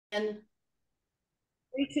And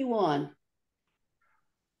 3, 2, 1.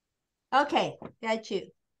 Okay, got you.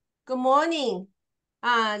 Good morning,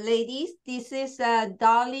 ladies. This is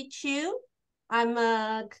Dolly Chu. I'm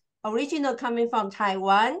original coming from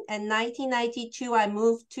Taiwan. In 1992, I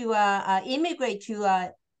moved to immigrate to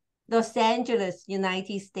Los Angeles,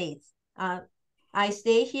 United States. I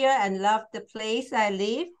stay here and love the place I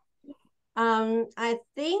live. I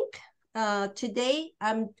think today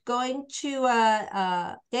I'm going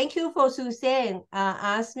to thank you for Suzanne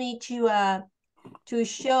asked me to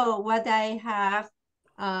show what I have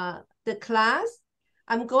the class.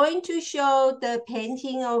 I'm going to show the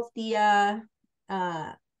painting of the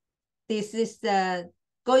this is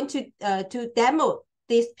going to demo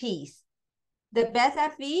this piece, the betta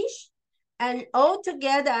fish, and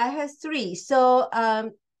altogether I have 3. So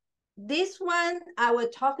this one I will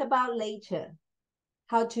talk about later,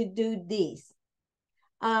 how to do this.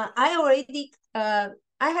 I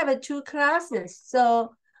have 2 classes.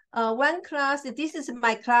 So one class, this is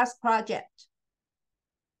my class project.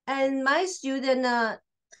 And my student,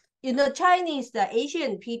 Chinese, the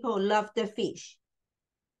Asian people love the fish.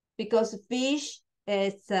 Because fish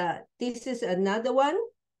is, this is another one.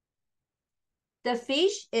 The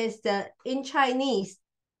fish is, in Chinese,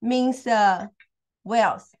 means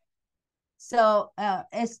wealth. So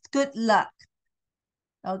it's good luck.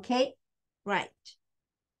 Okay, right.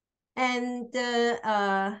 And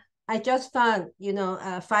I just found,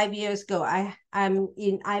 5 years ago, I'm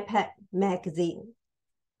in iPad magazine.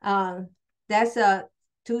 That's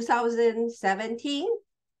 2017.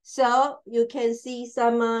 So you can see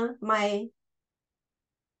some my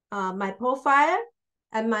profile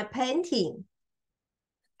and my painting.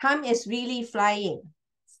 Time is really flying.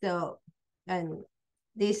 So, and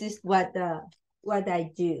this is what I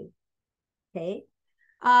do. Okay.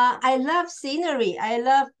 I love scenery. I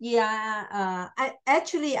love I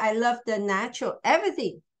love the natural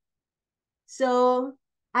everything. So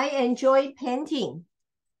I enjoy painting.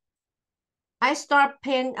 I start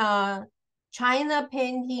China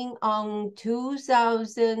painting on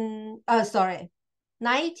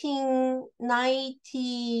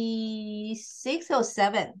 1996 or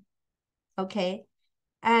 7. Okay.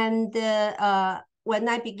 And when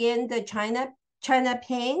I began the China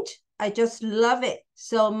paint, I just love it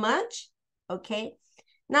so much. Okay.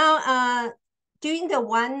 Now, doing the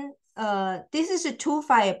one, this is a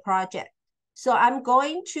 2-fire project. So I'm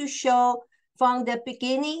going to show from the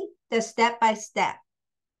beginning, the step by step.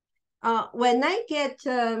 When I get,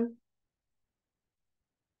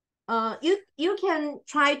 you can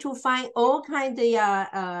try to find all kinds of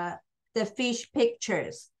the fish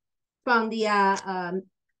pictures from the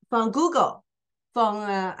from Google, from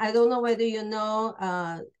I don't know whether you know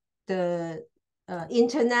the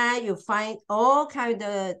internet. You find all kind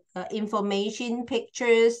of information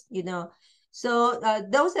pictures, So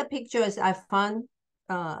those are pictures I found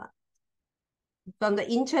from the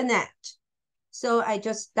internet. So I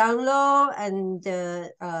just download and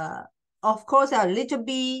of course a little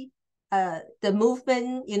bit the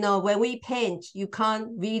movement, when we paint, you can't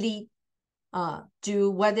really do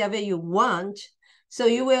whatever you want. So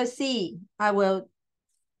you will see, I will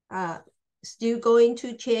still going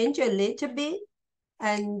to change a little bit.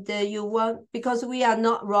 And you want, because we are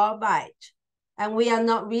not robot and we are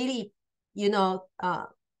not really,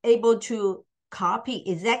 able to copy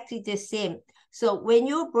exactly the same. So when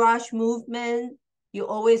you brush movement, you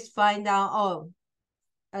always find out, oh,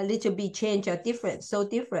 a little bit change or different, so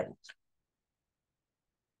different.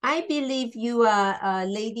 I believe you are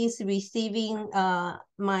ladies receiving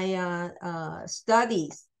my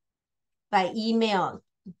studies by email,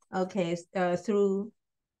 okay, through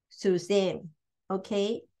Suzanne,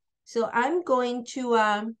 okay. So I'm going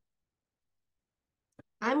to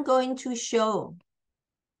show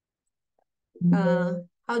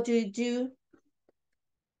how to do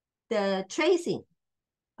the tracing.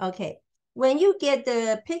 Okay, when you get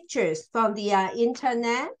the pictures from the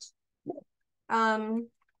internet,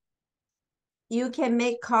 you can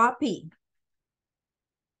make copy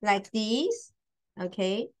like these.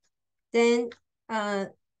 Okay, then I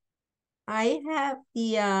have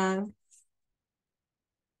the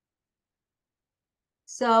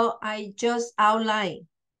so I just outline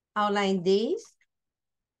this,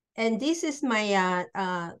 and this is my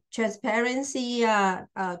transparency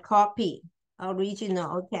copy,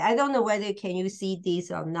 original. Okay, I don't know whether can you see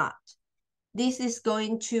this or not. This is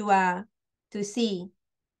going to see.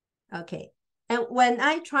 Okay, and when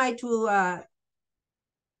I try to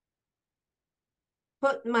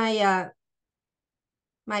put my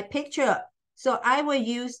my picture, so I will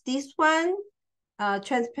use this one,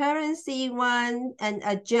 transparency one, and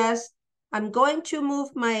adjust I'm going to move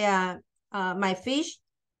my my fish,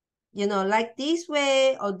 you know, like this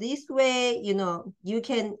way or this way, you know, you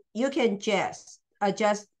can just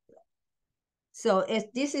adjust. So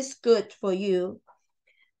this is good for you.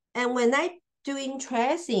 And when I doing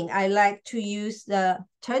tracing, I like to use the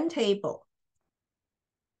turntable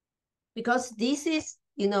because this is,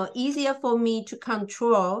 you know, easier for me to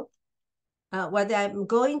control what I'm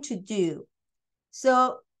going to do.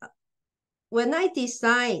 So when I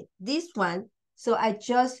design this one, so I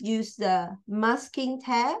just use the masking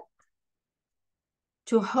tab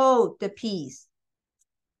to hold the piece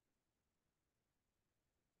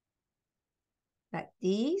like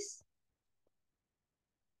this.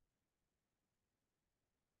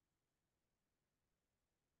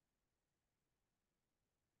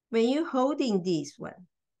 When you're holding this one,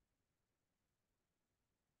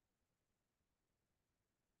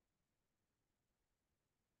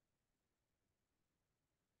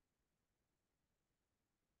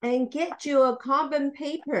 and get your carbon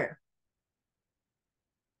paper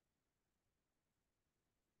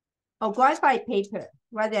or graphite paper,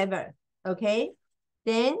 whatever, okay?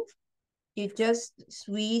 Then you just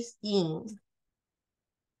squeeze in.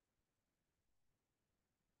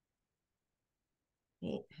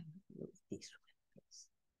 Okay, move this one.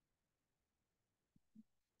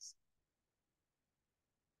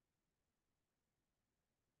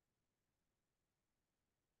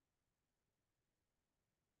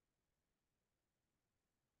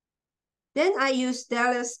 Then I use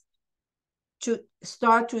stylus to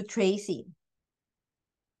start to tracing.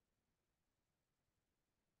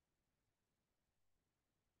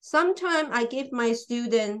 Sometimes I give my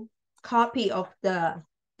student copy of the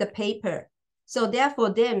paper. So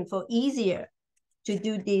therefore them for easier to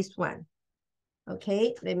do this one.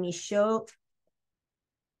 Okay, let me show.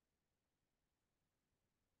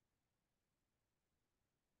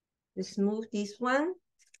 Let's move this one.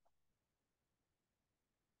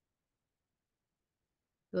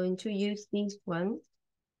 Going to use this one.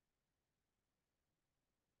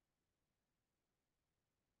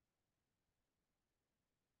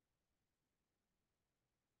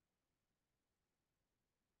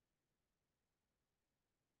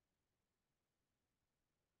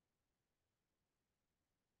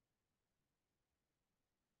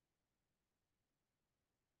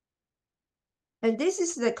 And this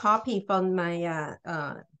is the copy from my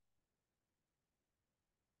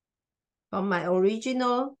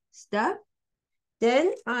original stuff.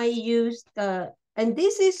 Then I use and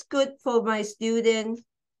this is good for my student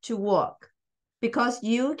to work because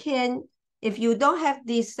you can, if you don't have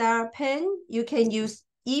this pen, you can use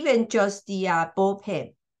even just the ball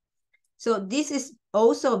pen. So this is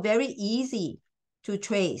also very easy to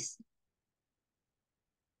trace.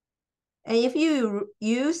 And if you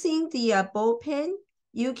using the ball pen,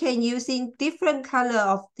 you can using different color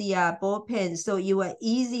of the ball pen, so you are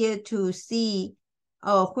easier to see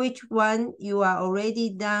which one you are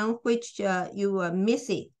already done, which you are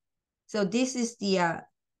missing. So this is the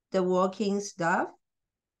working stuff.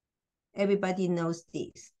 Everybody knows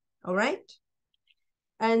this, all right?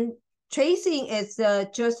 And tracing is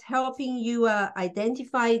just helping you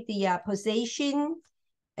identify the position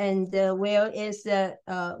and where is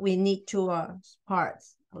we need to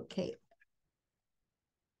parts, okay?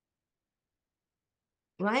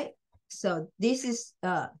 Right? So this is,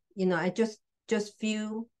 you know, I just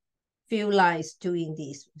few lines doing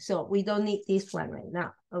this. So we don't need this one right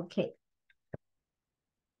now, okay?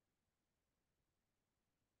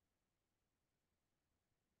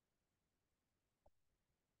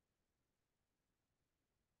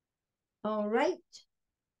 All right.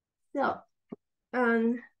 So,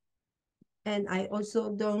 and I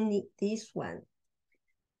also don't need this one.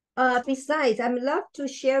 Besides, I'm love to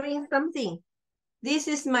sharing something. This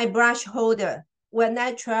is my brush holder. When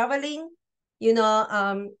I'm traveling, you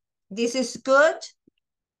know, this is good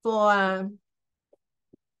for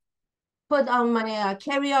put on my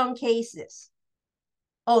carry-on cases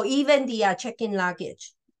or even the check-in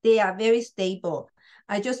luggage. They are very stable.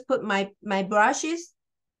 I just put my brushes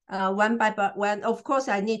one by one. Of course,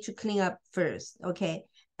 I need to clean up first, okay?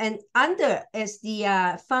 And under is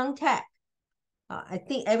the fun tag. I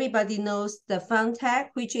think everybody knows the fun tag,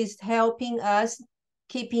 which is helping us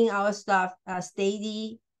keeping our stuff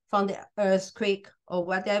steady from the earthquake or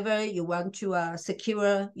whatever you want to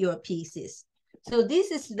secure your pieces. So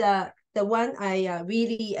this is the one I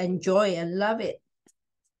really enjoy and love it.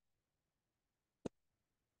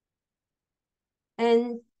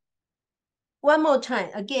 And one more time,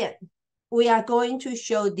 again, we are going to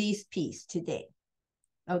show this piece today,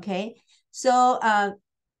 okay? So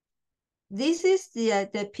this is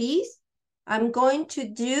the piece I'm going to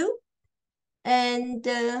do And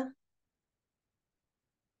let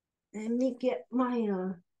me get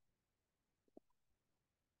my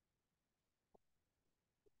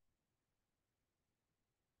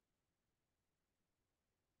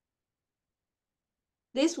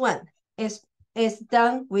this one is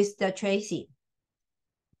done with the tracing.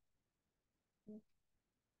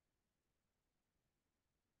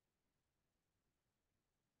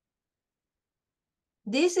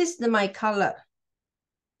 This is my color.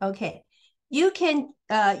 Okay, you can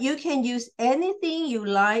use anything you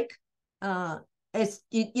like. It's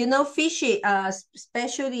you know fishy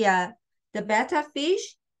especially the betta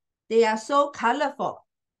fish, they are so colorful.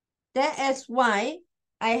 That is why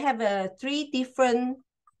I have 3 different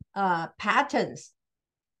patterns,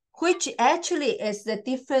 which actually is the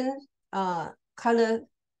different color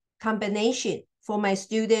combination for my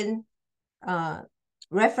student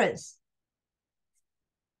reference.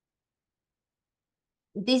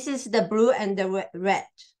 This is the blue and the red.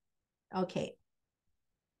 Okay.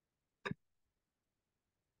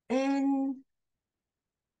 And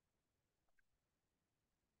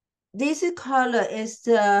this color is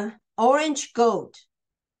the orange gold,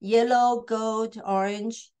 yellow, gold,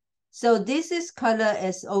 orange. So this is color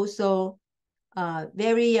is also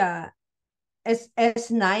very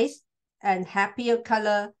as nice and happier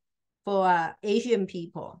color for Asian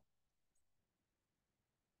people.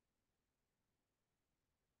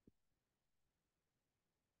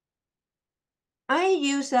 I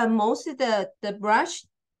use most of the brush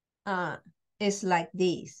is like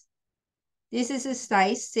this. This is a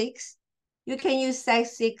size 6. You can use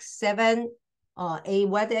size 6, 7, or 8,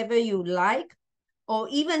 whatever you like, or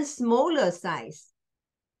even smaller size.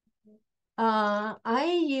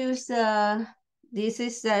 I use this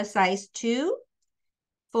is size 2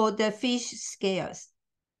 for the fish scales.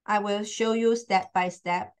 I will show you step by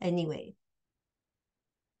step anyway.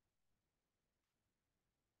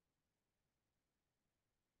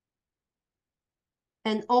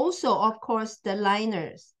 And also, of course, the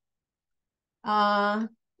liners.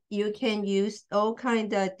 You can use all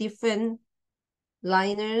kind of different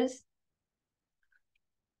liners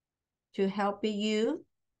to help you,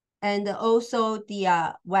 and also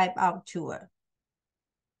the wipe out tool. I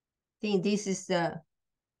think this is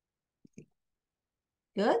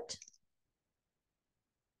good.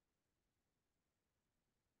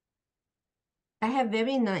 I have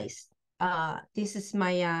very nice. This is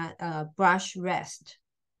my brush rest,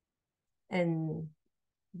 and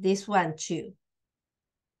this one too.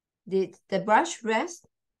 The brush rest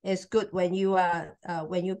is good when you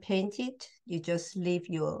paint it. You just leave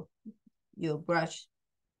your brush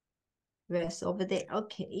rest over there.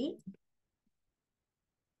 Okay.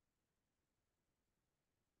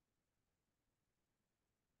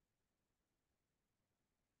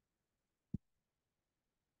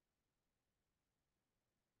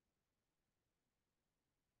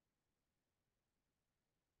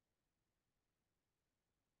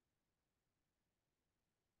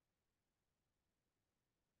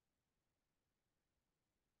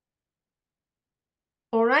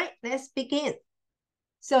 All right, let's begin.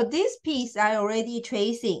 So this piece I already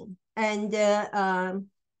tracing, and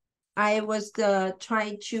I was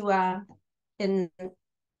trying to and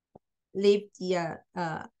leave the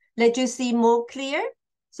let you see more clear.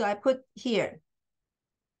 So I put here.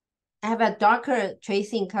 I have a darker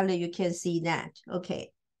tracing color. You can see that.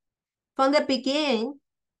 Okay. From the beginning,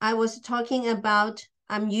 I was talking about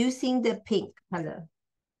I'm using the pink color.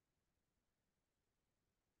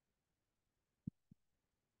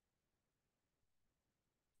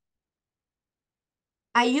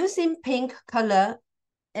 I using pink color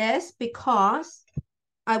is because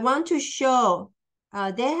I want to show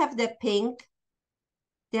they have the pink.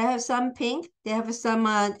 They have some pink. They have some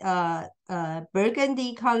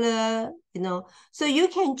burgundy color, you know. So you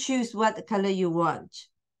can choose what color you want.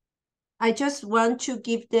 I just want to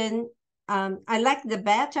give them, I like the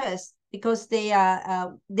batters because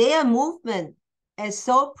their movement is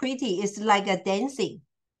so pretty. It's like a dancing.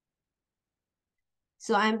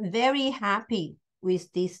 So I'm very happy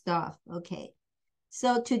with this stuff. Okay.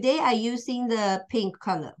 So today I'm using the pink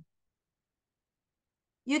color.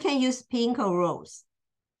 You can use pink or rose.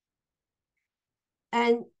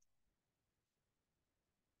 And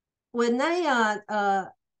when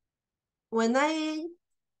I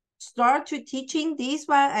start to teaching this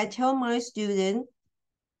one, I tell my student,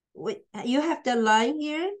 you have the line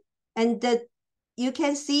here, and you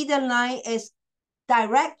can see the line is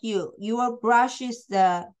direct you. Your brush is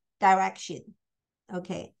the direction.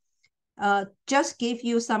 Okay. Just give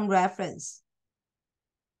you some reference.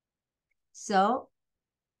 So,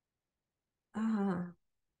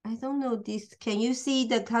 I don't know this. Can you see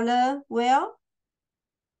the color well?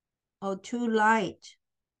 Or too light?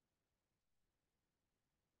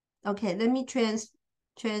 Okay, let me change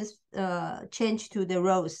to the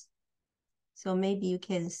rose. So maybe you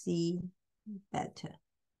can see better.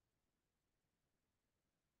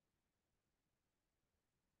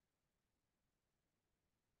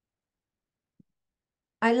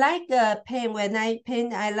 I like paint. When I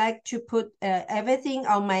paint, I like to put everything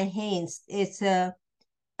on my hands. It's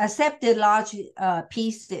except the large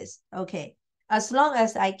pieces. Okay, as long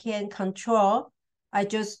as I can control, I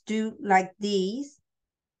just do like these.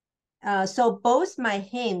 So both my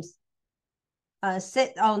hands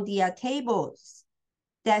sit on the tables.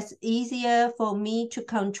 That's easier for me to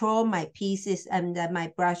control my pieces and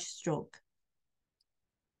my brush stroke.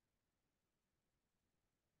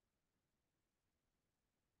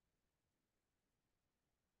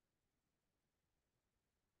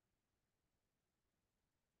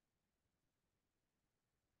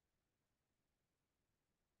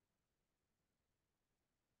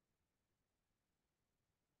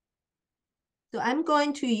 So I'm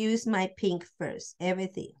going to use my pink first,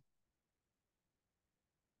 everything.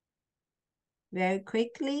 Very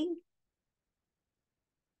quickly.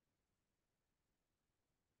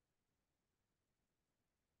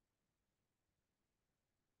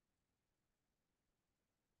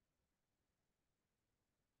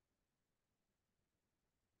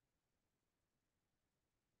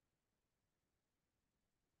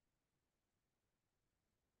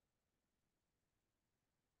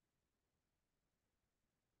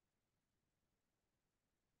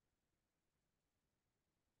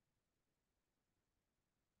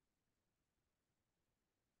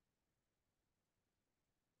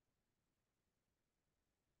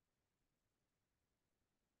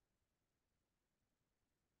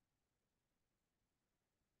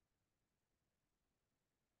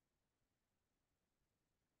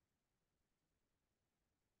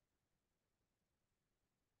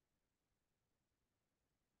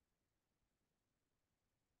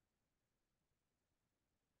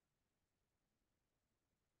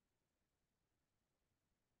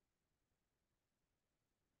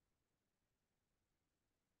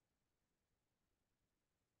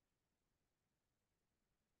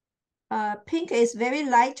 Pink is very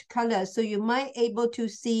light color, so you might able to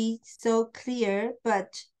see so clear,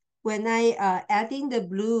 but when I adding the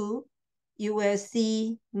blue, you will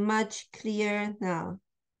see much clearer now.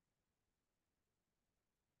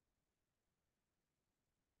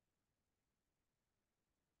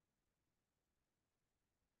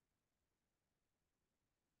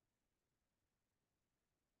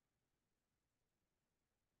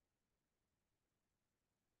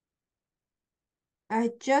 I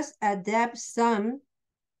just adapt some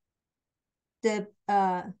the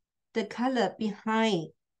color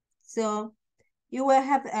behind, so you will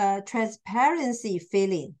have a transparency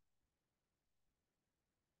feeling.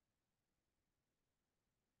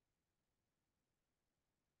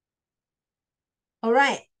 All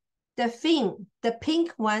right, the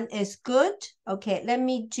pink one is good. Okay, let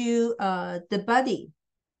me do the body.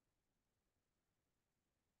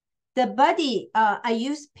 The body, I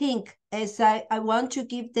use pink as I want to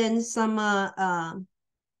give them some,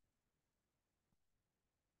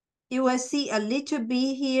 you will see a little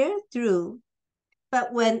bit here through.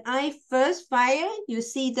 But when I first fire, you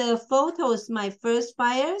see the photos, my first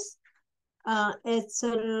fires, it's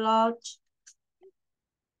a lot.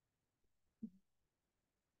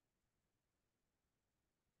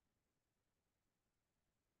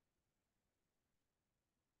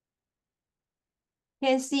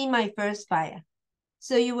 Can see my first fire.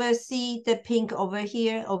 So you will see the pink over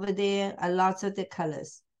here, over there, a lot of the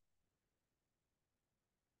colors.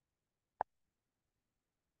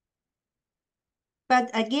 But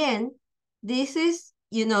again, this is,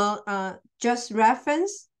 just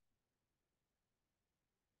reference.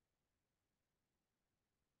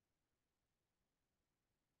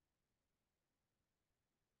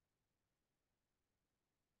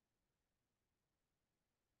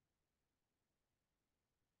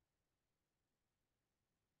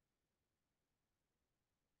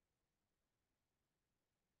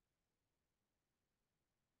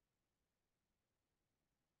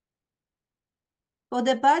 For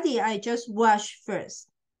the body, I just wash first.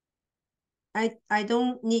 I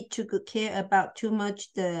don't need to care about too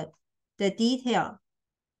much the detail.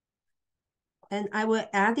 And I will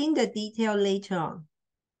add in the detail later on.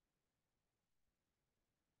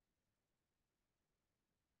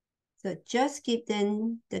 So just give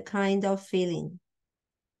them the kind of feeling.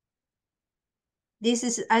 This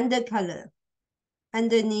is under color,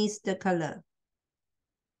 underneath the color.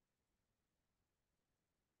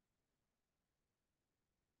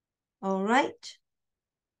 All right.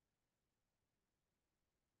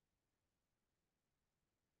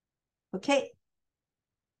 Okay.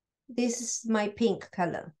 This is my pink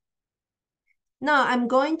color. Now I'm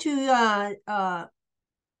going to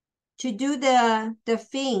do the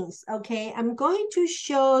things. Okay, I'm going to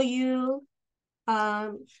show you.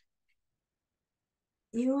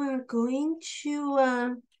 You are going to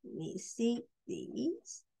let me see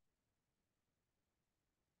these.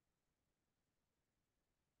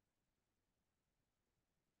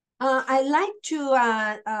 I like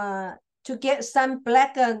to get some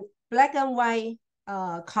black and white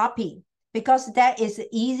copy because that is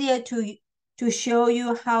easier to show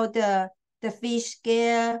you how the fish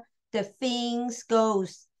scale, the things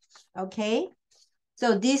goes. Okay,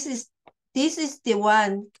 so this is the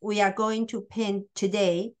one we are going to paint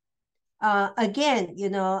today. Again,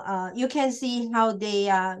 you can see how they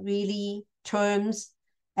are really terms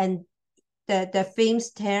and the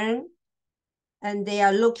themes turn, and they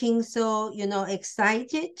are looking so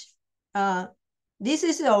excited. Uh, this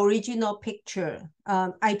is the original picture.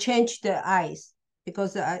 I changed the eyes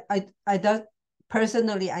because I don't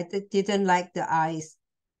personally didn't like the eyes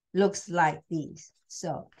looks like these.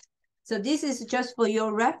 So this is just for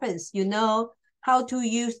your reference. You know how to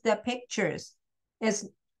use the pictures. As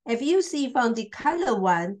if you see from the color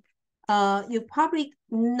one, you probably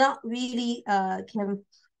not really can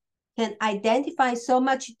identify so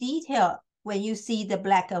much detail when you see the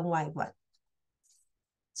black and white one.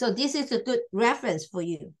 So this is a good reference for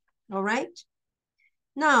you. All right.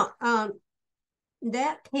 Now, in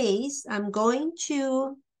that case, I'm going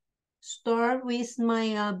to start with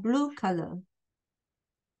my blue color.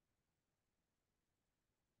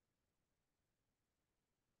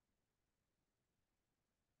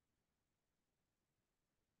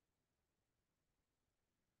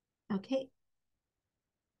 Okay.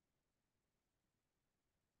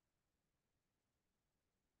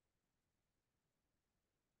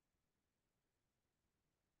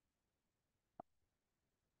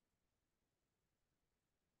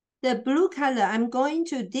 The blue color, I'm going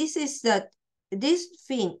to, this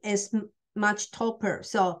thing is much topper.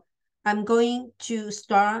 So I'm going to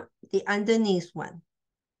start the underneath one.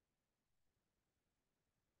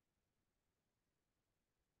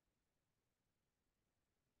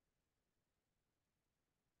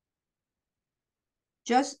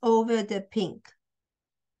 Just over the pink.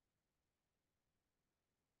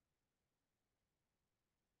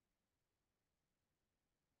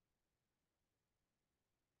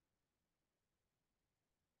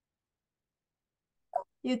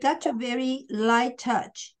 You got a very light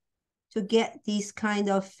touch to get this kind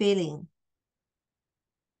of feeling.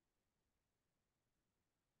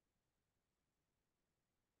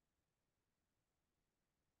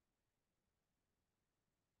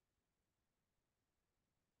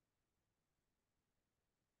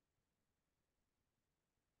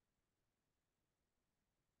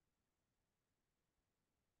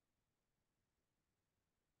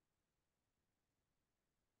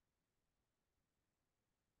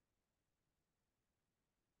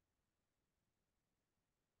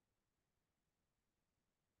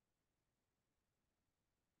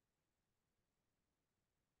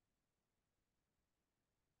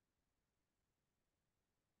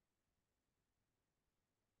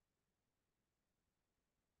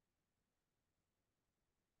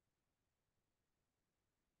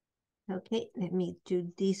 Okay, let me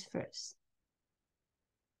do this first.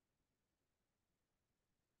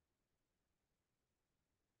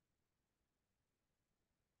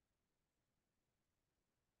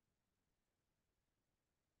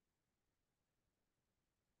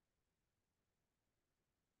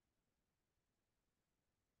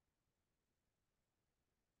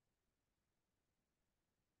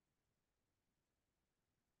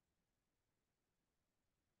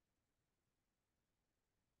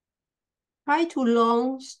 Try to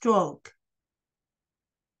long stroke.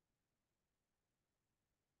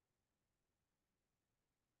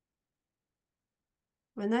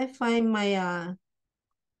 When I find my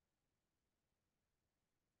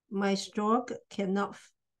stroke cannot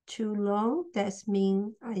too long, that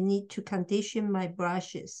means I need to condition my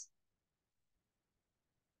brushes.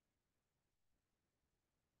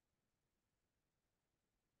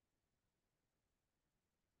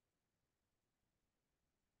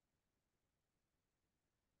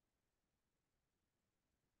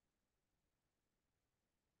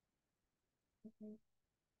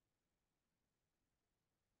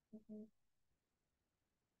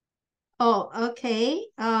 Oh, okay.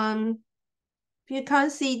 You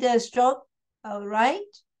can't see the stroke, all right,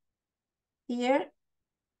 here.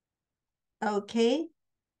 Okay.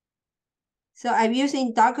 So I'm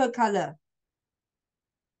using darker color.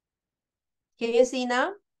 Can you see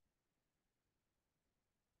now?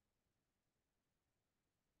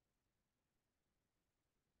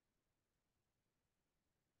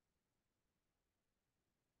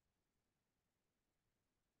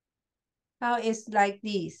 How it's like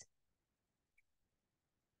this.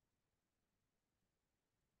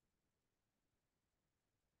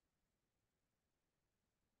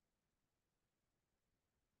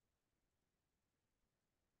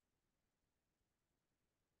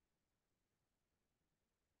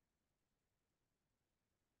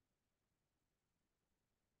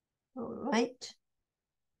 All right.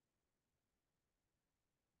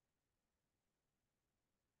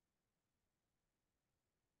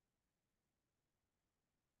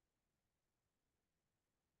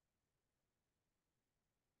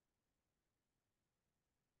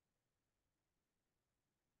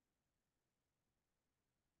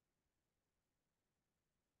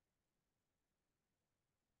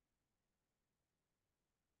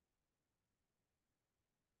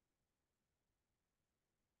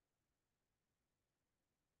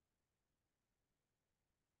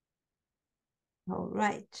 All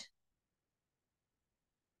right.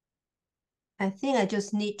 I think I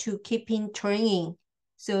just need to keep in turning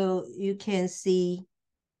so you can see.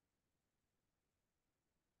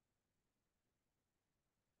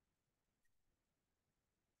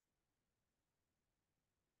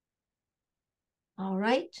 All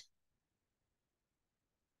right.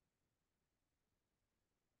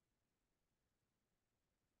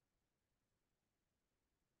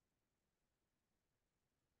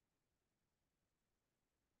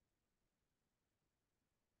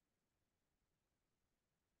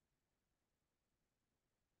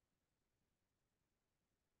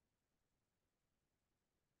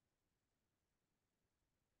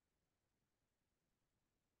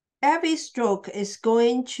 Every stroke is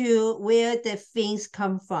going to where the fins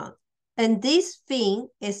come from. And this fin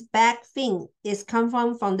is back fin, is come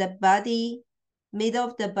from the body, middle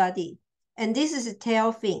of the body. And this is a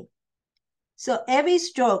tail fin. So every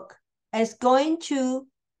stroke is going to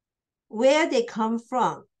where they come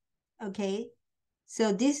from, okay?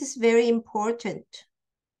 So this is very important.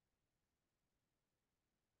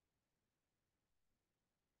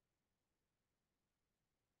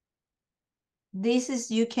 This is,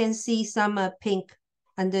 you can see some pink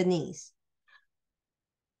underneath.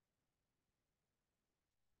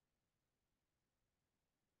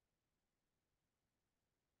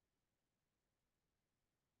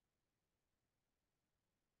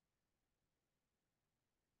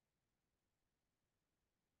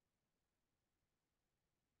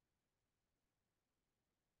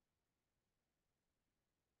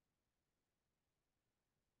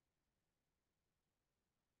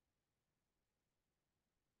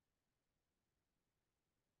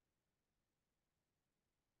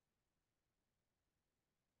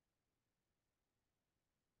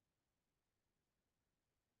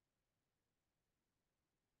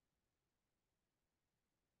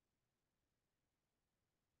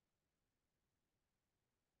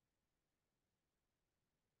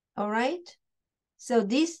 All right. So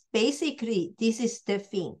this basically, this is the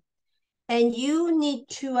fin. And you need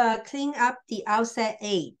to clean up the outside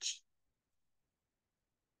edge.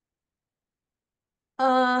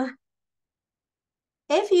 If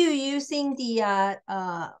you're using the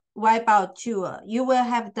wipeout tool, you will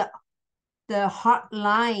have the hard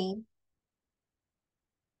line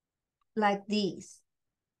like this.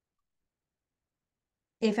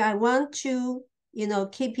 If I want to,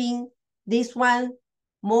 keeping this one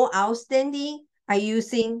more outstanding, I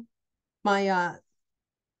using my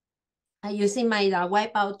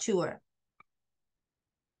wipeout tool.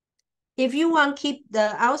 If you want to keep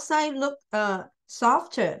the outside look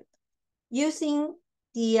softer, using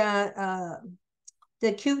the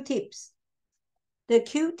Q-tips. The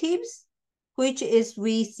Q-tips, which is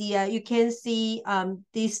with the, you can see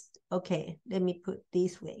this, okay, let me put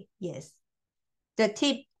this way, yes. The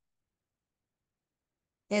tip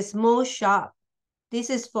is more sharp. This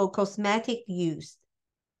is for cosmetic use,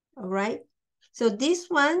 all right? So this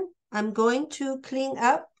one, I'm going to clean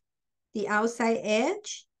up the outside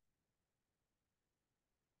edge.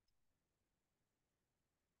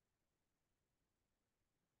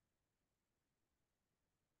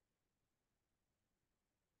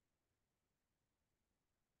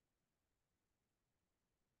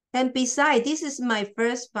 And besides, this is my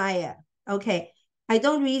first fire, okay? I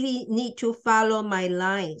don't really need to follow my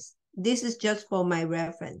lines. This is just for my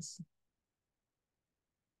reference.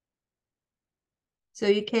 So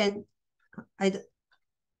you can,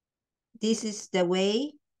 this is the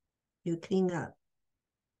way you clean up.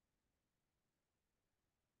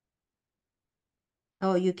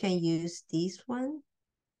 Oh, you can use this one.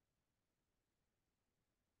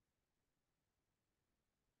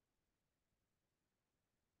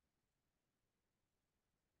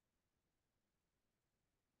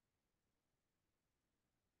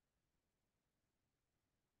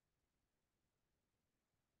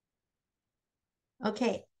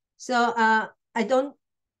 Okay, so I don't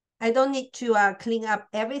need to clean up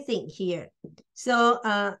everything here. So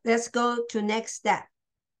let's go to next step.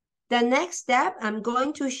 The next step, I'm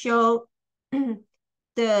going to show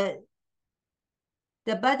the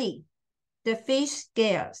body, the fish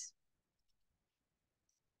scales.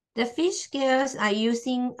 The fish scales are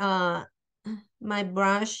using my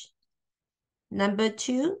brush number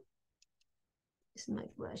 2. This is my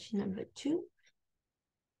brush number 2.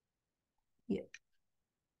 Here.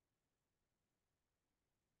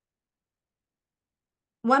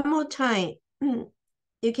 One more time.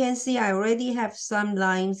 You can see I already have some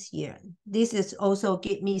lines here. This is also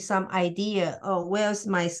give me some idea of where's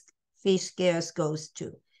my fish scales goes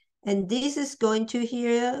to. And this is going to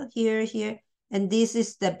here, here, here. And this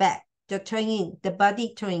is the back, the turning, the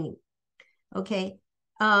body turning. Okay.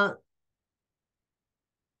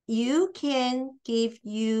 You can give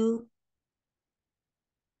you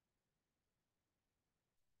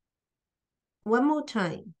one more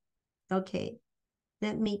time. Okay.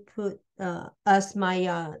 Let me put as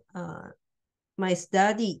my my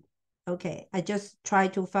study. Okay, I just try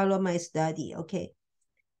to follow my study. Okay,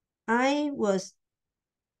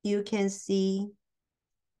 you can see,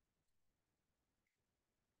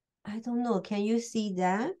 I don't know, can you see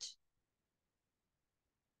that?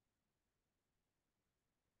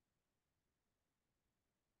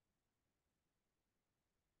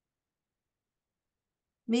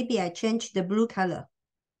 Maybe I changed the blue color.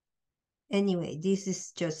 Anyway, this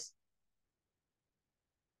is just,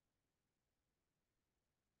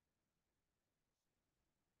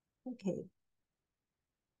 okay.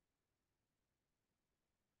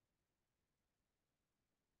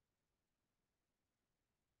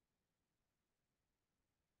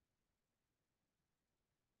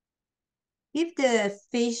 Give the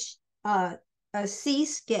fish a C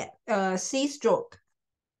stroke.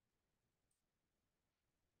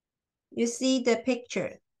 You see the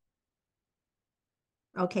picture.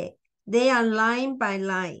 Okay, they are line by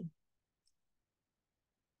line.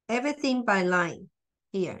 Everything by line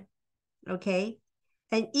here. Okay,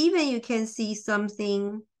 and even you can see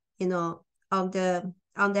something, you know, on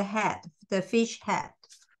the head, the fish head.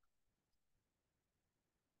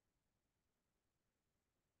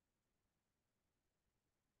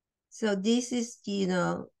 So this is, you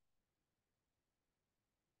know,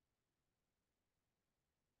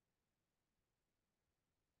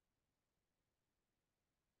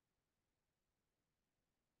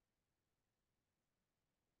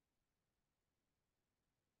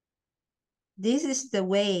 this is the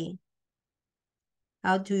way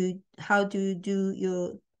how to do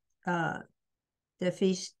your the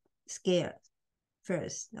fish scale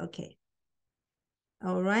first. Okay.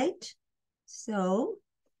 All right. So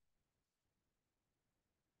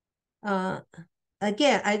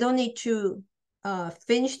again, I don't need to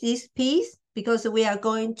finish this piece because we are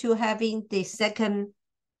going to having the second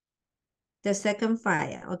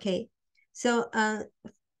fire. Okay. So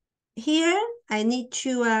here I need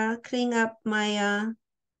to clean up my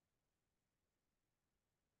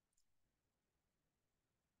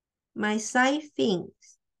side fins.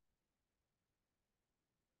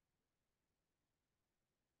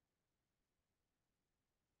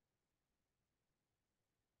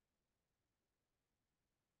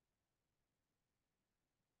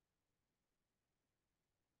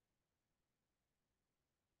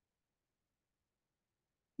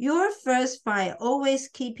 Your first fire, always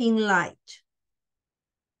keeping light.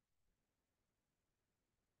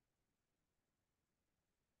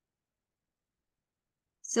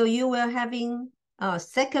 So you will having a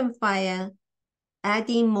second fire,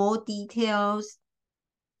 adding more details.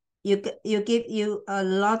 You give you a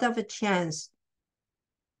lot of a chance.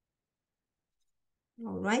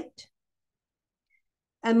 All right.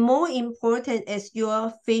 And more important is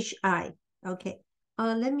your fish eye. Okay.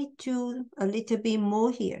 Let me do a little bit more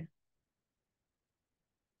here.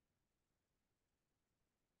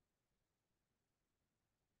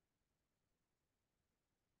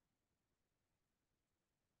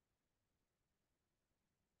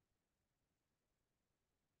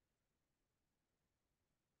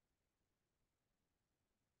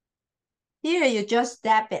 Here you just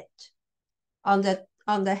dab it on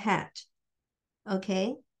the head.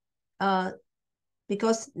 Okay.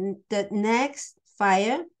 Because the next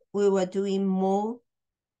fire we were doing more.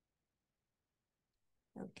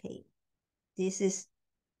 Okay, this is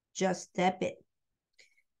just dab it.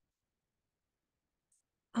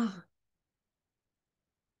 Ah.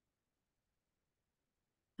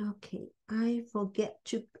 Okay, I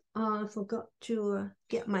forgot to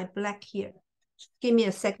get my black here. Give me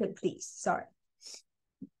a second, please. Sorry.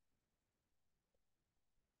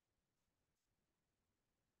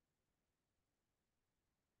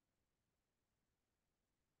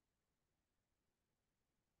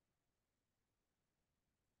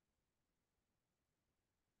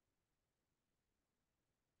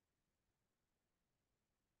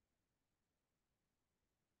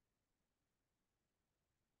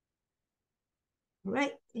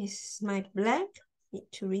 Right, this is my black. Need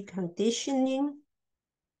to reconditioning.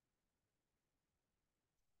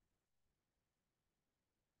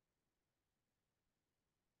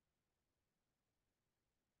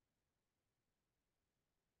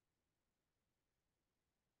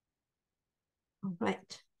 All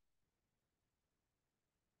right.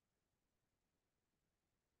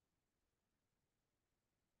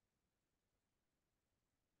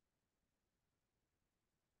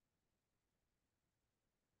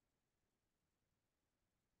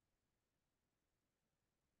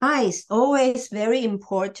 Eyes, always very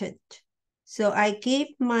important. So I give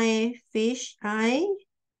my fish eye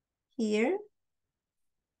here,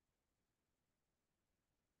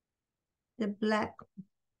 the black.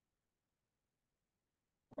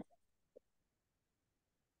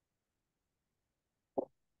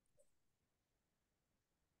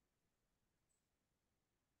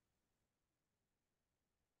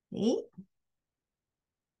 Okay.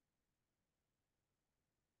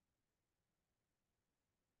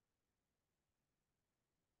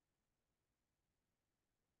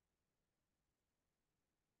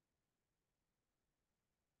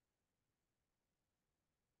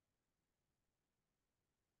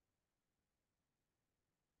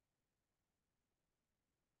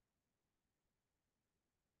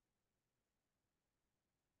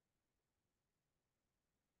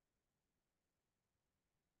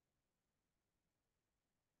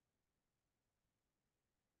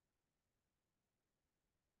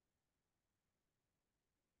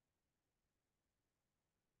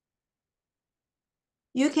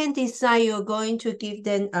 You can decide you're going to give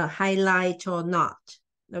them a highlight or not.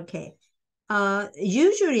 Okay.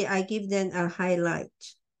 Usually I give them a highlight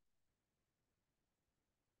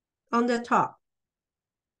on the top.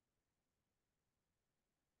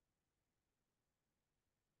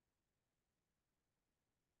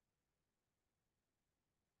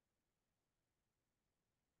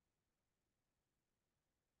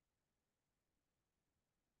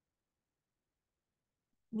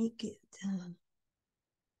 Make it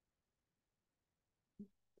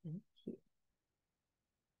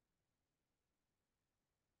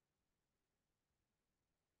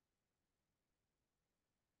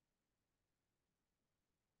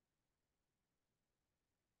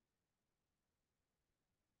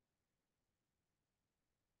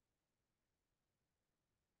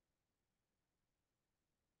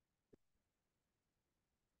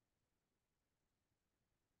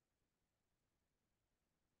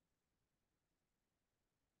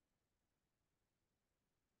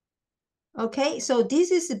okay, so this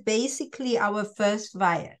is basically our first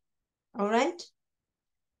fire. All right.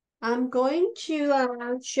 I'm going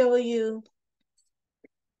to show you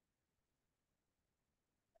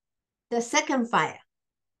the second fire.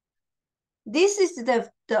 This is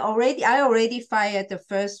I already fired the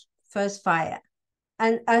first fire.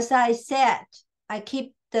 And as I said, I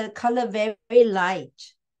keep the color very, very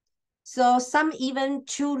light. So some even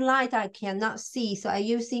too light I cannot see. So I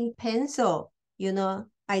using pencil,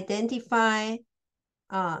 identify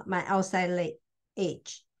my outside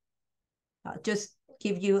edge. Just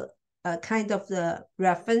give you a kind of the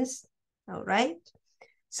reference. All right.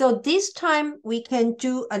 So this time we can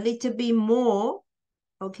do a little bit more.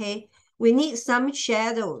 Okay. We need some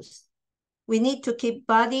shadows. We need to keep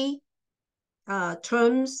body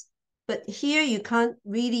terms, but here you can't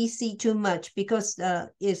really see too much because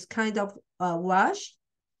it's kind of washed.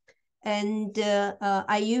 And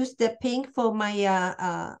I use the pink for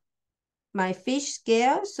my fish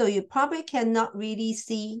scale, so you probably cannot really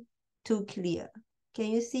see too clear. Can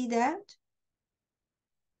you see that?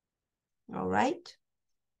 All right.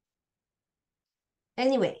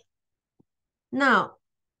 Anyway, now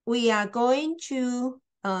we are going to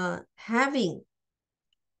having,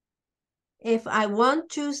 if I want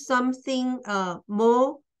to something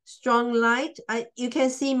more strong light, you can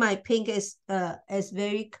see my pink is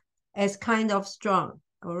as kind of strong.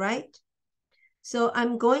 All right. So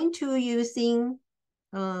I'm going to using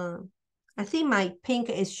I think my pink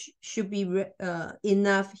should be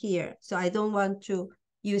enough here. So I don't want to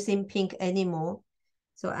using pink anymore.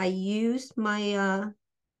 So I use my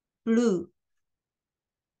blue.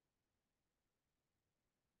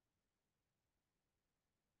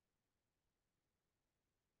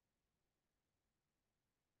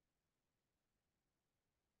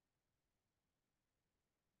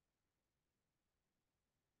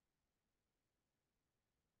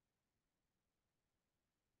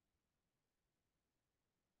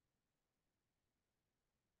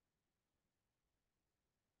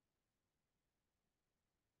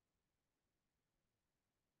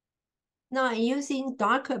 Now I'm using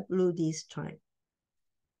darker blue this time.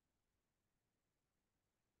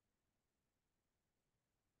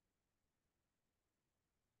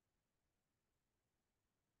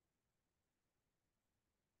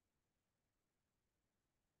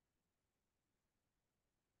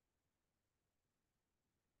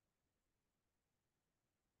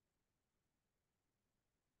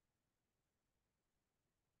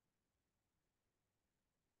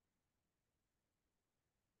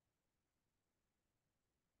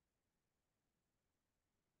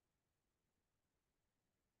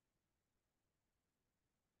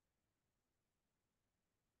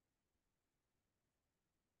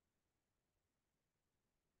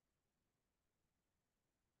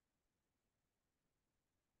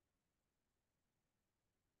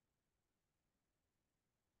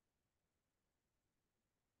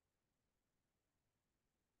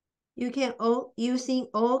 You can using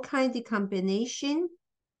all kinds of combination.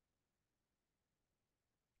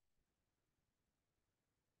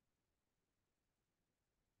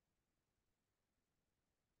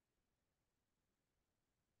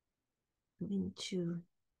 Into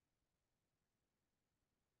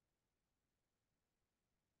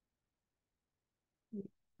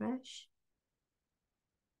refresh.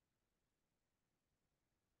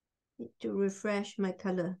 Need to refresh my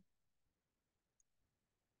color.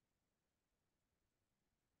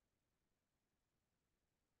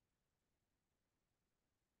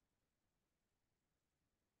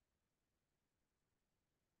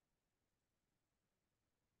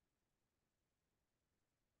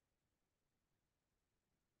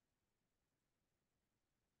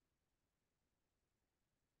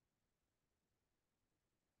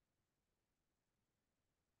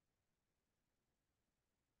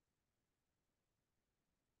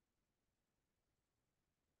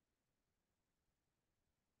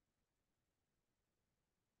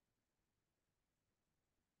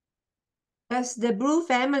 As the blue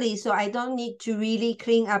family, so I don't need to really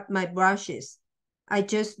clean up my brushes. I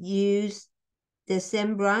just use the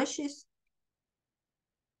same brushes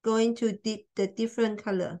going to the different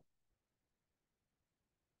color.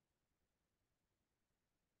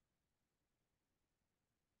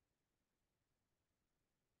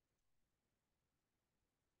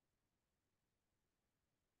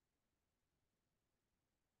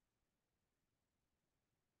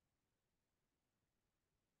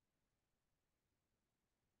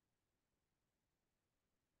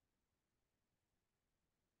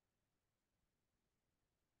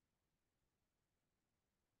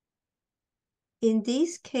 In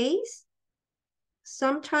this case,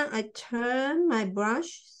 sometimes I turn my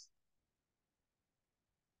brush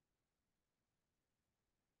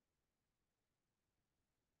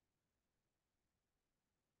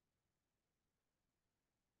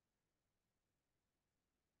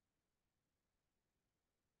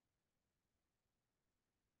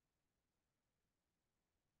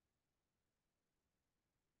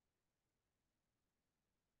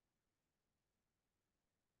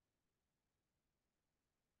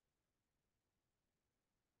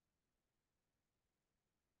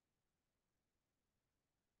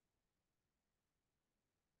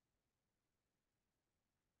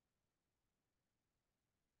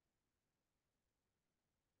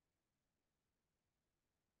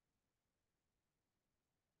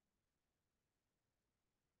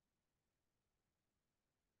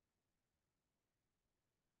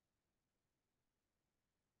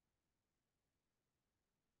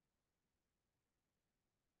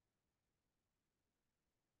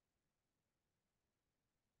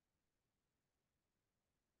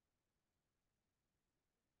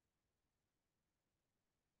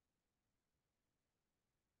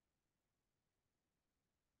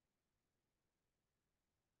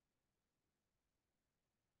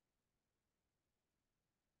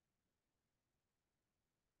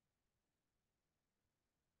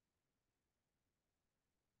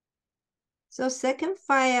So second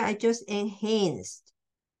fire, I just enhanced.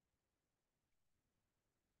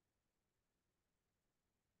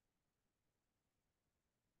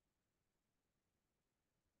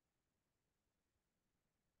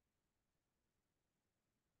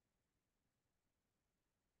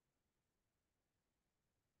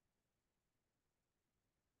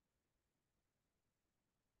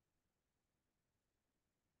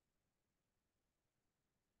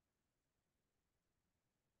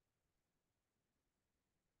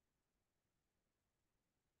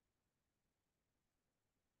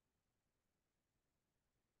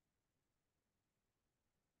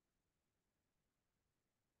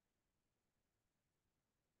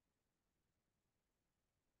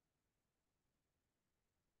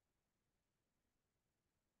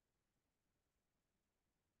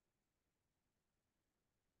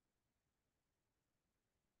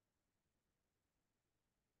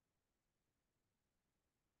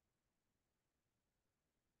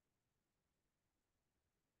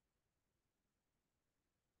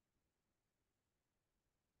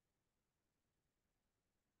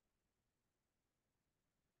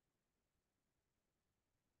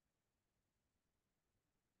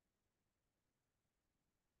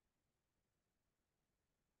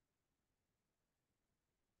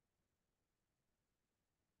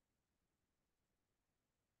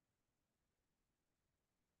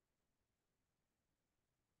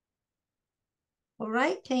 All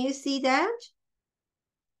right, can you see that?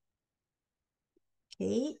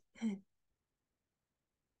 Okay.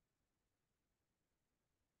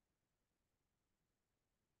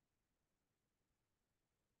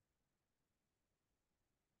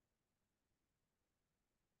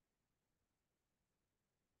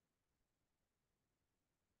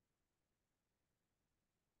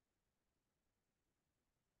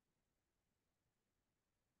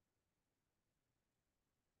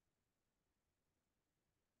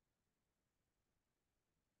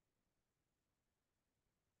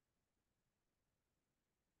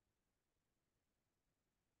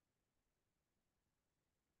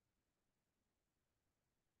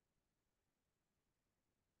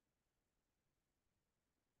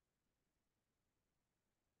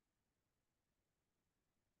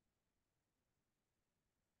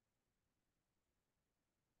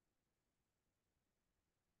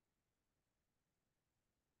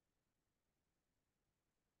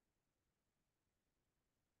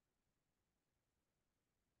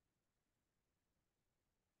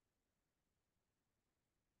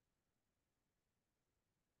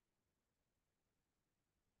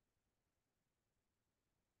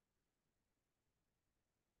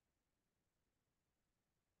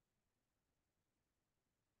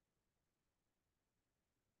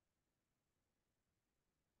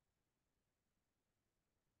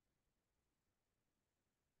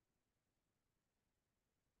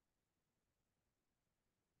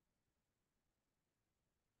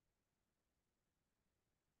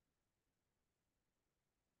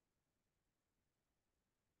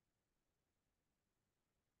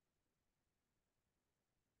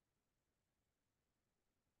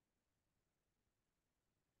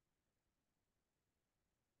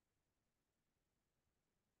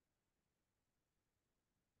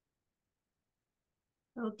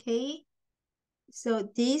 Okay. So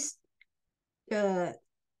this uh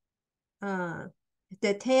uh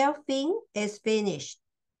the tail fin is finished.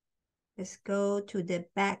 Let's go to the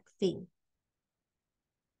back fin.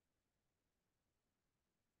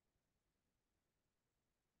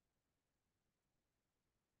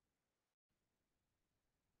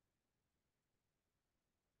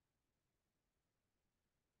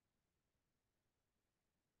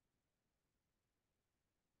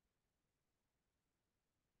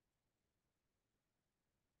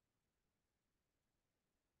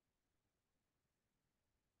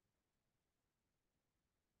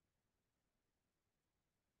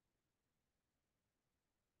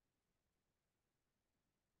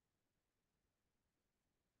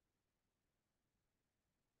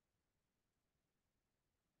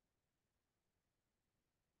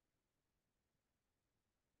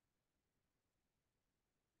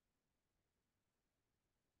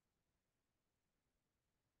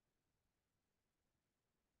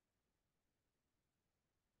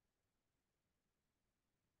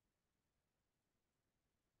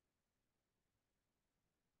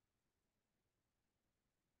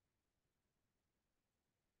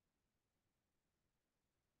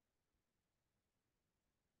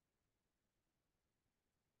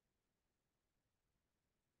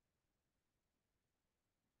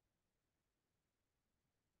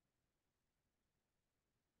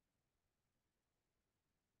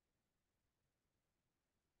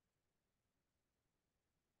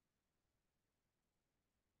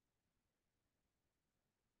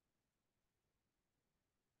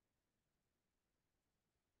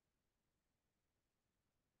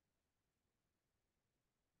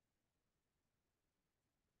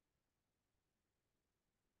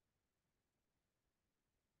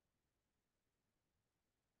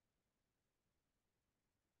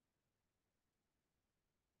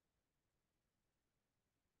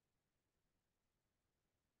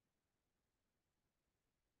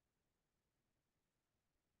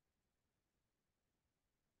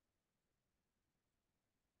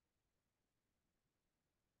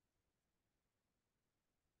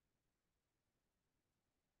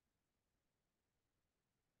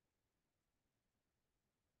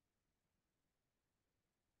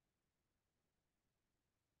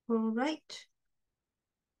 All right.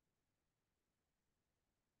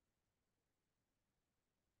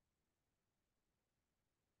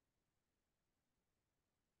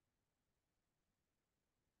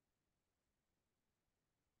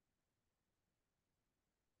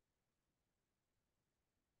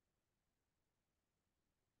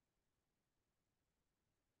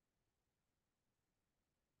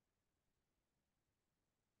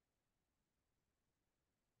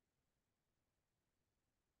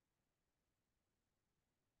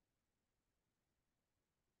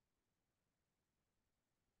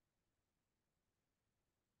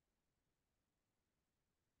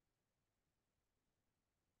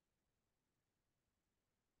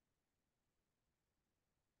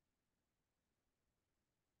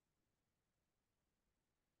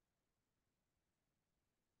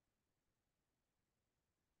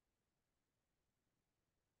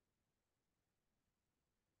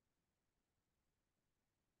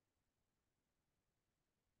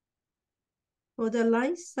 For the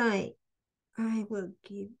right side, I will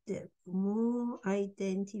give them more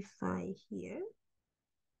identify here.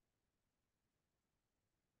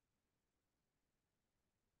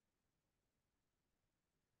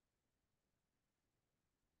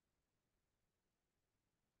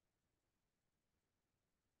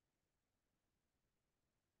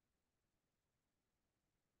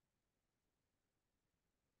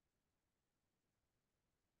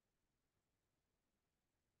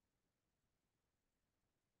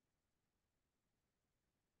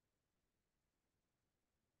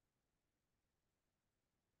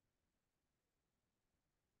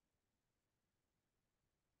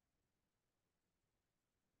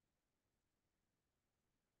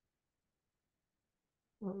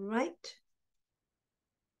 All right.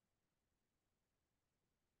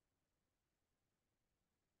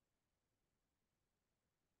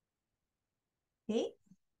 Okay,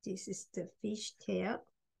 this is the fish tail.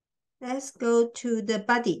 Let's go to the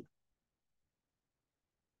body.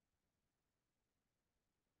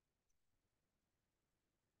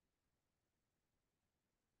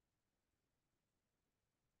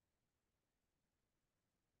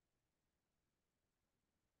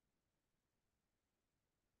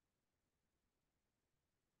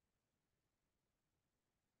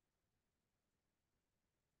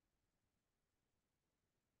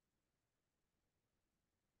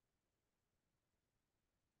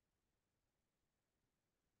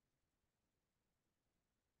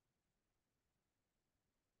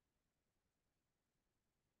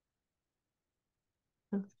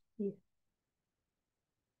 Oh, yeah.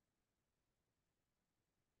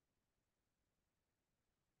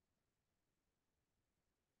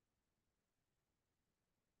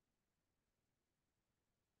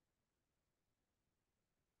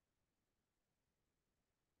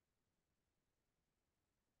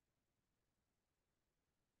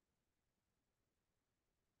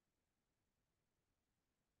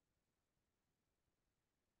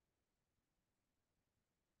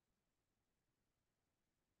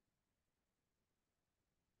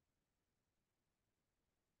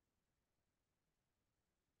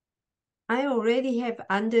 I already have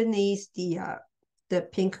underneath the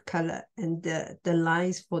pink color and the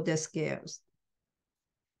lines for the scales.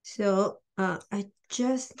 So I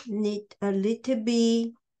just need a little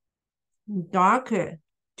bit darker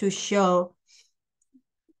to show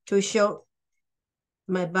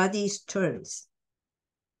my body's turns.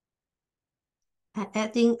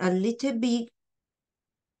 Adding a little bit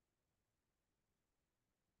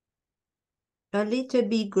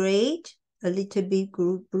gray, a little bit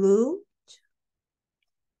blue.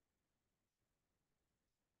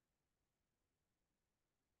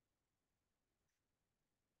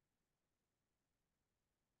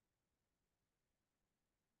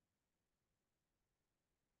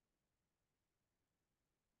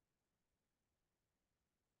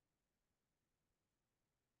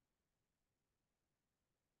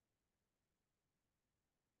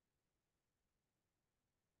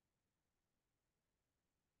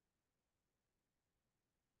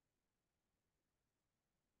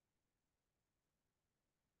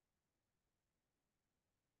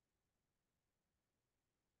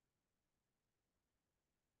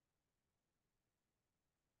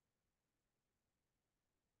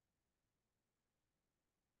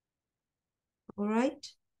 All right.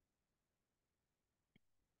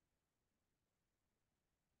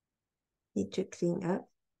 Need to clean up.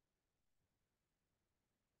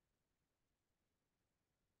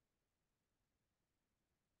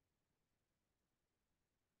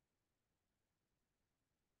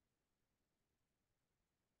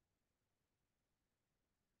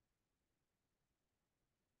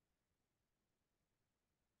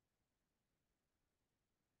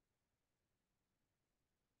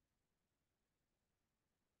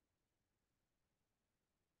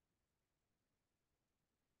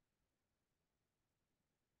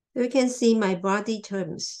 You can see my body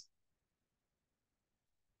turns.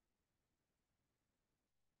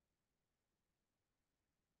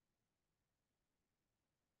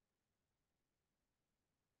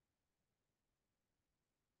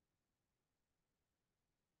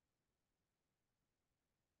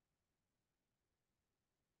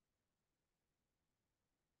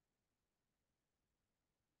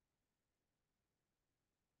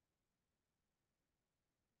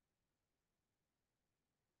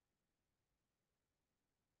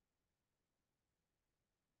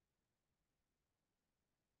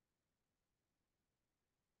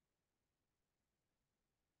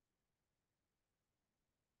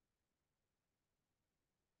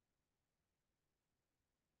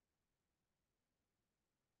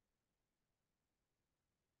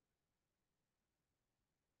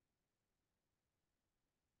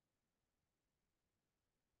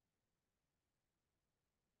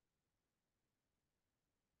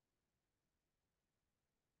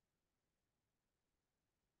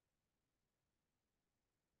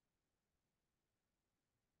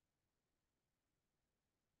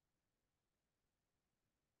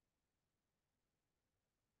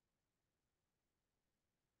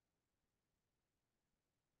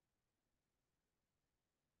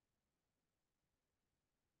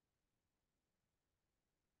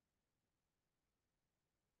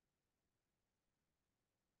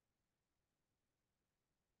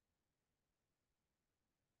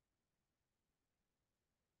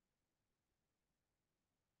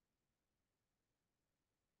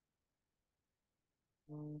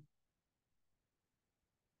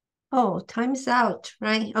 Oh, time's out,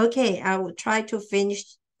 right? Okay, I will try to finish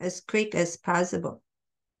as quick as possible.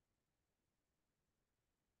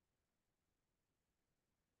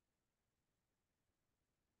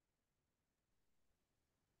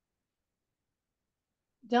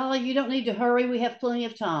 Dolly, you don't need to hurry. We have plenty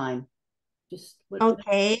of time. Just what?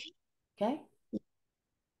 Okay. Okay.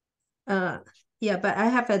 Uh, yeah, but I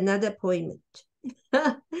have another appointment.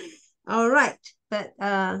 All right, but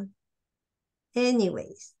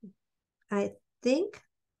anyways, I think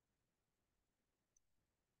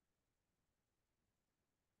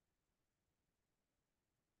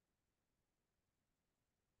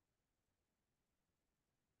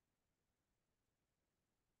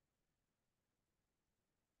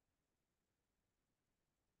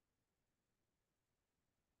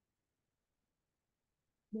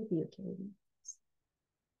maybe you can,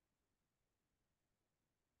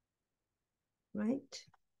 right?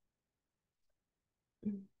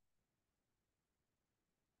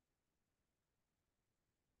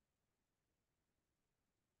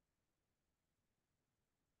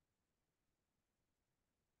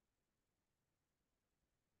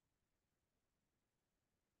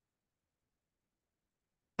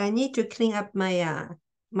 I need to clean up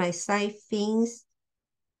my side fins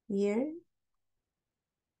here.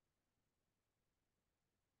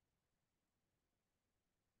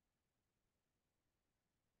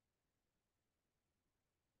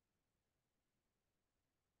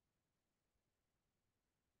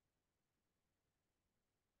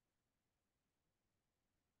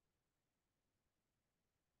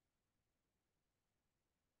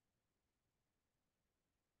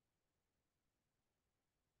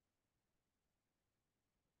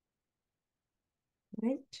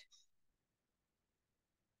 Right?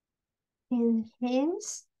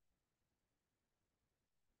 Enhance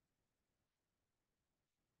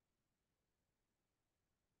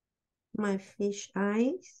my fish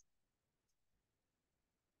eyes.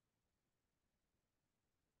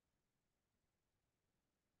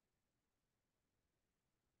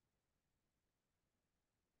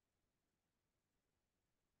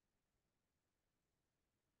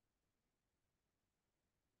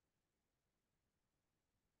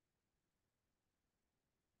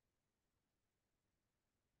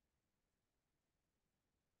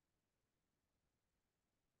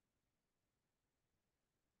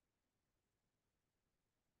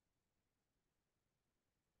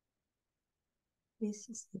 This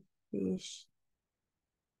is the fish.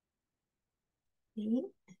 Okay.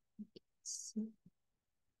 So,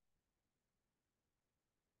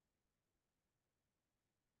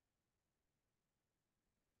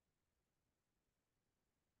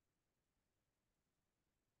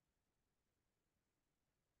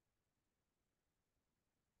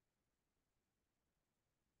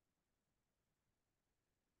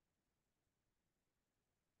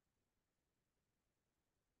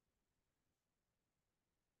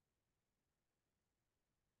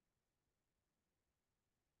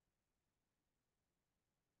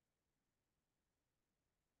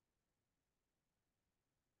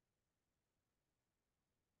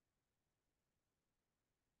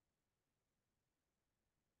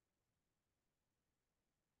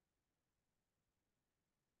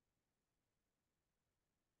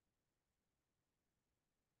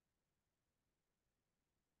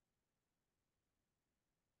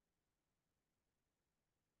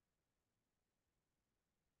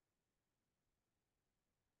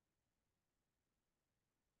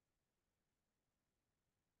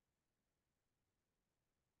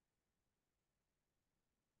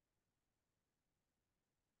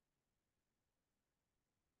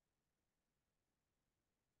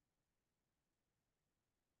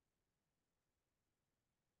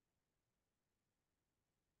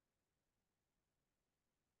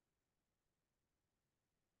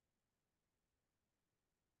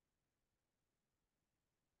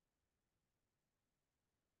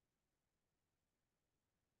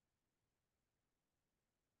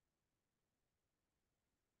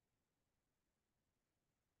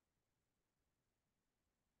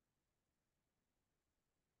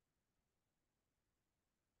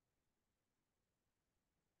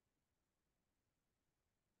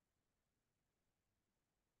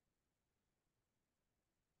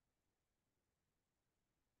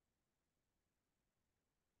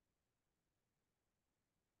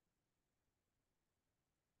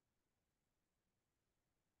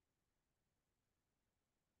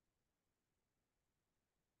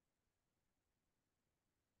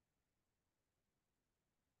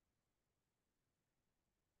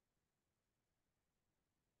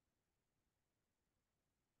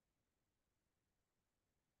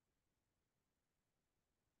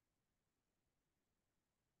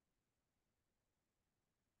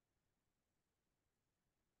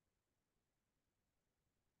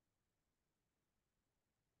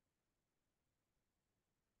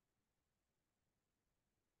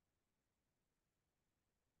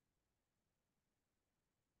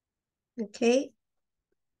 Okay.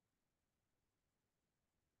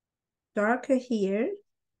 Darker here.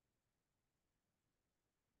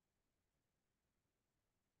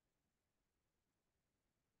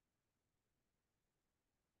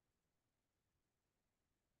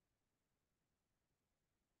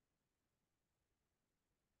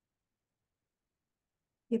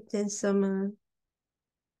 Give them some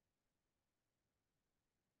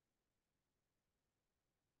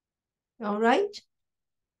all right.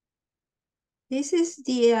 This is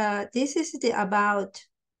the about.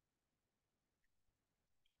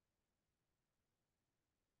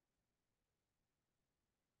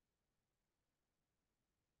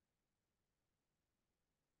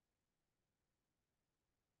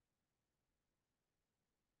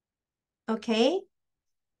 Okay.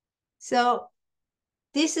 So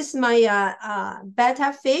this is my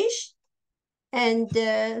betta fish, and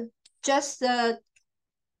just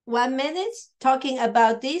 1 minute talking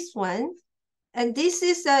about this one. And this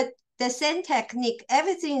is the same technique.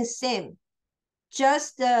 Everything is same,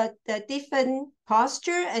 just the different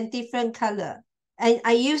posture and different color. And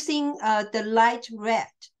I using the light red,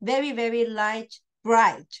 very, very light,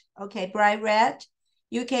 bright. Okay, bright red.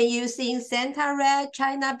 You can using Santa red,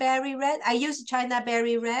 China berry red. I use China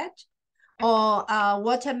berry red or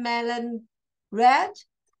watermelon red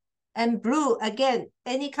and blue. Again,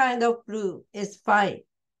 any kind of blue is fine.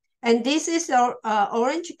 And this is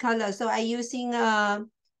orange color. So I using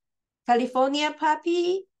California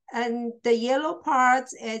poppy, and the yellow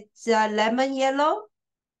parts, it's lemon yellow,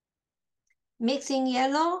 mixing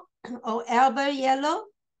yellow, or Albert yellow,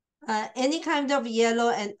 any kind of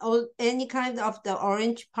yellow, and any kind of the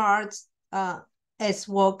orange parts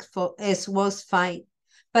works fine.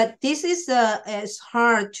 But this is as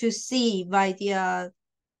hard to see by the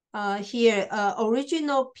here.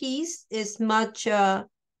 Original piece is much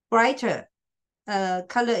brighter.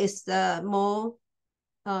 Color is more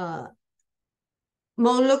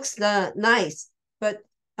looks nice, but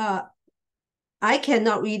I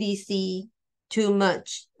cannot really see too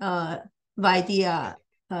much by the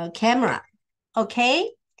camera.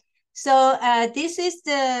 Okay, so this is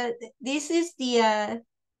the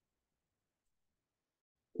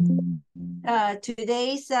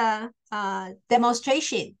today's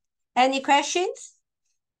demonstration. Any questions?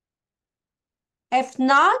 If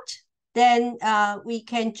not, then we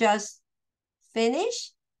can just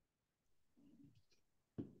finish.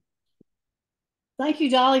 Thank you,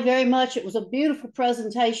 Dolly, very much. It was a beautiful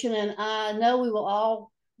presentation, and I know we will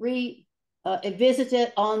all visit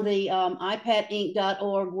it on the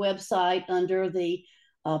ipadinc.org website under the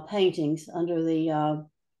paintings, under the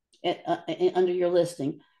under your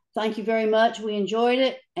listing. Thank you very much. We enjoyed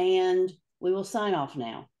it, and we will sign off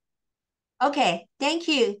now. Okay, thank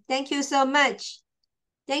you. Thank you so much.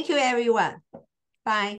 Thank you, everyone. Bye.